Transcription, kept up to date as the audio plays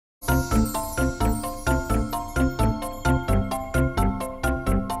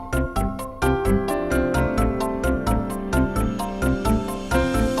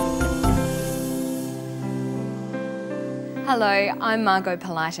Hello, I'm Margot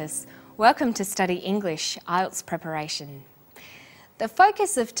Politis. Welcome to Study English IELTS preparation. The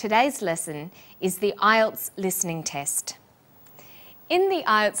focus of today's lesson is the IELTS listening test. In the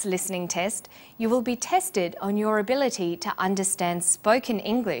IELTS listening test, you will be tested on your ability to understand spoken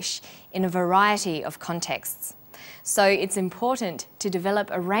English in a variety of contexts. So it's important to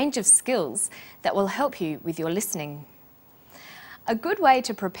develop a range of skills that will help you with your listening. A good way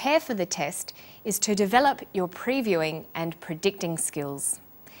to prepare for the test is to develop your previewing and predicting skills.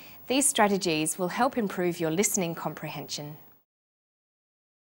 These strategies will help improve your listening comprehension.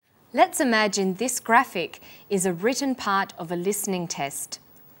 Let's imagine this graphic is a written part of a listening test,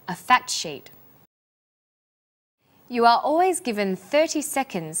 a fact sheet. You are always given 30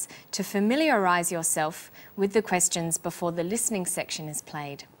 seconds to familiarise yourself with the questions before the listening section is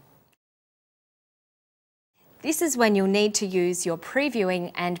played. This is when you'll need to use your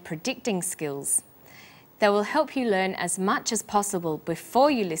previewing and predicting skills. They will help you learn as much as possible before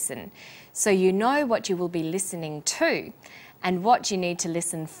you listen, so you know what you will be listening to and what you need to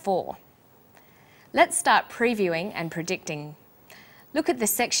listen for. Let's start previewing and predicting. Look at the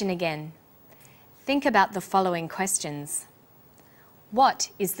section again. Think about the following questions.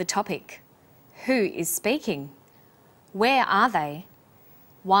 What is the topic? Who is speaking? Where are they?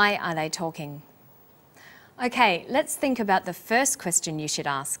 Why are they talking? Okay, let's think about the first question you should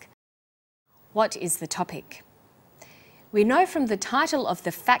ask. What is the topic? We know from the title of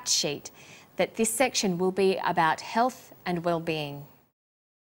the fact sheet that this section will be about health and well-being.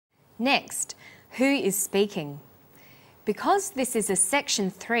 Next, who is speaking? Because this is a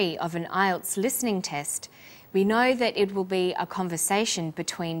section 3 of an IELTS listening test, we know that it will be a conversation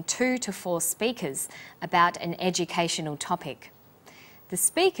between 2 to 4 speakers about an educational topic. The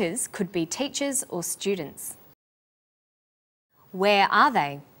speakers could be teachers or students. Where are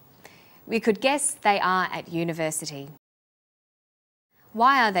they? We could guess they are at university.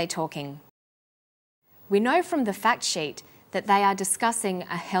 Why are they talking? We know from the fact sheet that they are discussing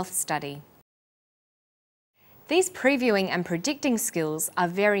a health study. These previewing and predicting skills are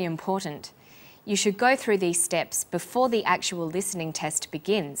very important. You should go through these steps before the actual listening test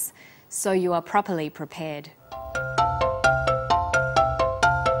begins, so you are properly prepared.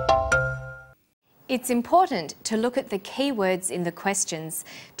 It's important to look at the keywords in the questions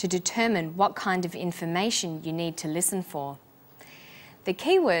to determine what kind of information you need to listen for. The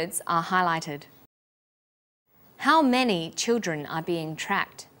keywords are highlighted. How many children are being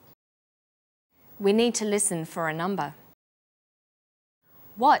tracked? We need to listen for a number.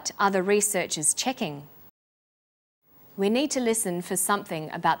 What are the researchers checking? We need to listen for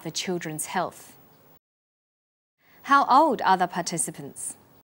something about the children's health. How old are the participants?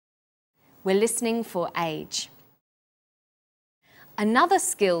 We're listening for age. Another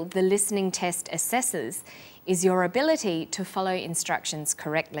skill the listening test assesses is your ability to follow instructions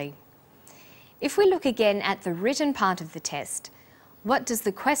correctly. If we look again at the written part of the test, what does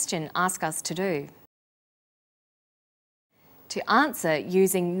the question ask us to do? To answer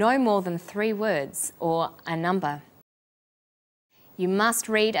using no more than 3 words or a number. You must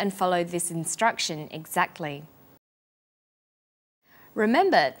read and follow this instruction exactly.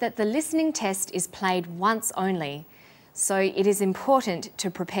 Remember that the listening test is played once only, so it is important to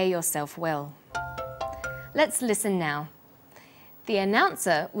prepare yourself well. Let's listen now. The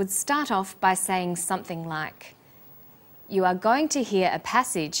announcer would start off by saying something like, "You are going to hear a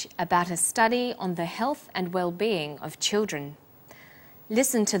passage about a study on the health and well-being of children.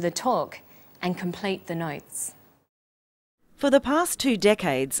 Listen to the talk and complete the notes." For the past 2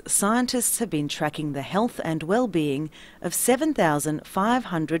 decades, scientists have been tracking the health and well-being of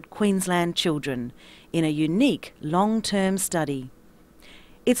 7,500 Queensland children in a unique long-term study.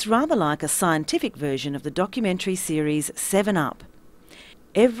 It's rather like a scientific version of the documentary series 7 Up.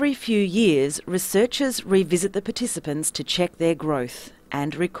 Every few years, researchers revisit the participants to check their growth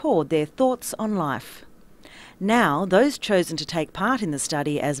and record their thoughts on life. Now, those chosen to take part in the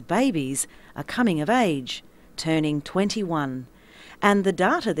study as babies are coming of age, turning 21, and the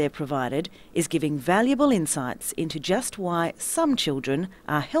data they're provided is giving valuable insights into just why some children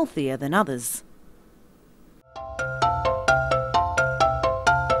are healthier than others.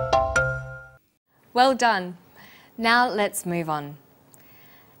 Well done. Now let's move on.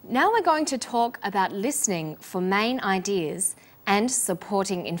 Now we're going to talk about listening for main ideas and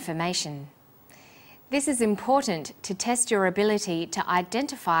supporting information. This is important to test your ability to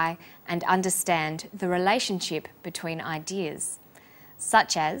identify and understand the relationship between ideas,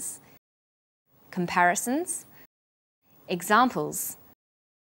 such as comparisons, examples,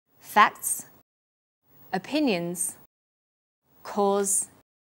 facts, opinions, cause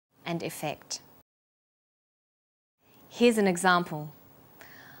and effect. Here's an example.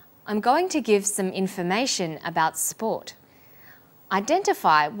 I'm going to give some information about sport.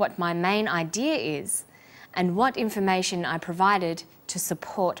 Identify what my main idea is and what information I provided to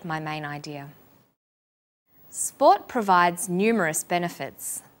support my main idea. Sport provides numerous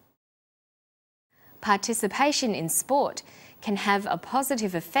benefits. Participation in sport can have a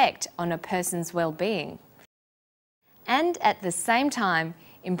positive effect on a person's well-being and at the same time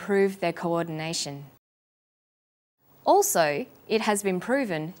improve their coordination. Also, it has been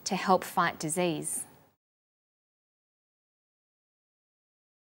proven to help fight disease.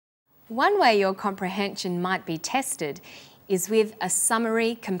 One way your comprehension might be tested is with a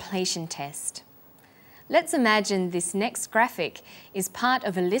summary completion test. Let's imagine this next graphic is part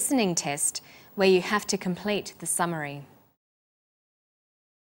of a listening test where you have to complete the summary.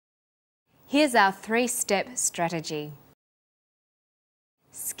 Here's our 3-step strategy.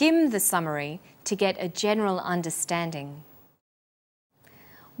 Skim the summary to get a general understanding.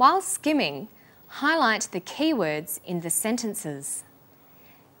 While skimming, highlight the keywords in the sentences.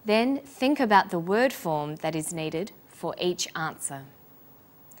 Then think about the word form that is needed for each answer.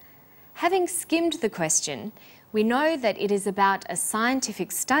 Having skimmed the question, we know that it is about a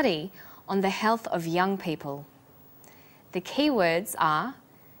scientific study on the health of young people. The keywords are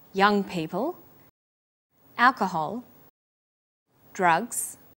young people, alcohol,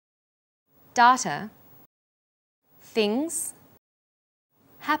 drugs, data, things,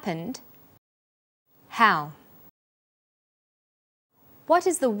 happened, how. What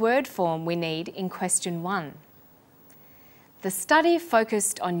is the word form we need in question 1? The study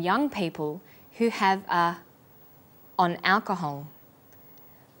focused on young people who have on alcohol.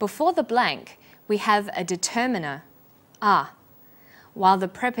 Before the blank, we have a determiner, while the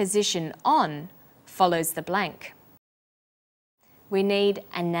preposition on follows the blank. We need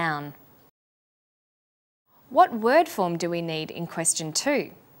a noun. What word form do we need in question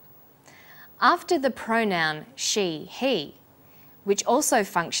 2? After the pronoun she, he, which also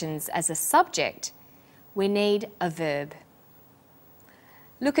functions as a subject, we need a verb.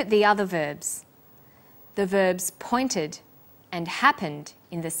 Look at the other verbs. The verbs pointed and happened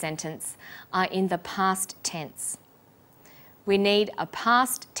in the sentence are in the past tense. We need a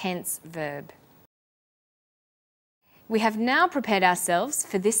past tense verb. We have now prepared ourselves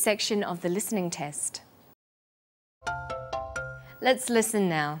for this section of the listening test. Let's listen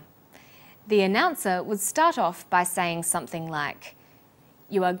now. The announcer would start off by saying something like,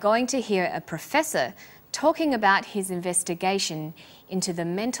 "You are going to hear a professor talking about his investigation into the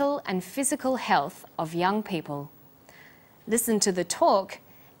mental and physical health of young people." Listen to the talk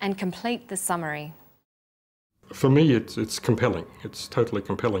and complete the summary. For me, it's compelling. It's totally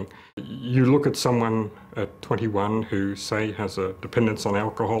compelling. You look at someone at 21 who, say, has a dependence on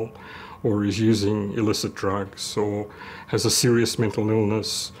alcohol or is using illicit drugs or has a serious mental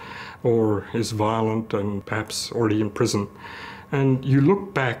illness or is violent and perhaps already in prison. And you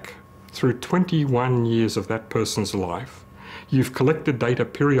look back through 21 years of that person's life, you've collected data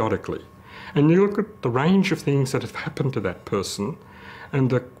periodically, and you look at the range of things that have happened to that person and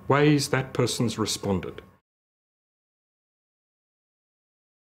the ways that person's responded.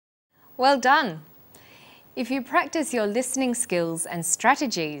 Well done! If you practice your listening skills and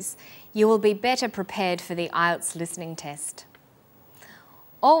strategies, you will be better prepared for the IELTS listening test.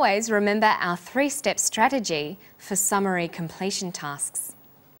 Always remember our 3-step strategy for summary completion tasks.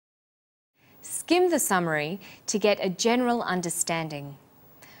 Skim the summary to get a general understanding.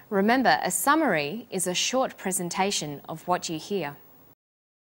 Remember, a summary is a short presentation of what you hear.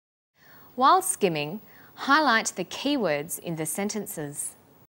 While skimming, highlight the keywords in the sentences.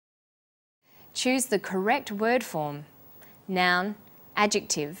 Choose the correct word form, noun,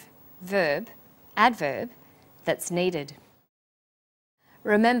 adjective, verb, adverb, that's needed.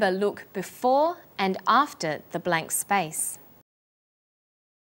 Remember, look before and after the blank space.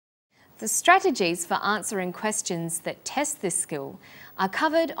 The strategies for answering questions that test this skill are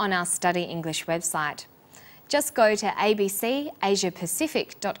covered on our Study English website. Just go to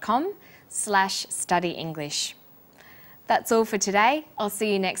abcasiapacific.com/studyenglish. That's all for today. I'll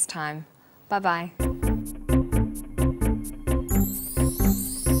see you next time. Bye-bye.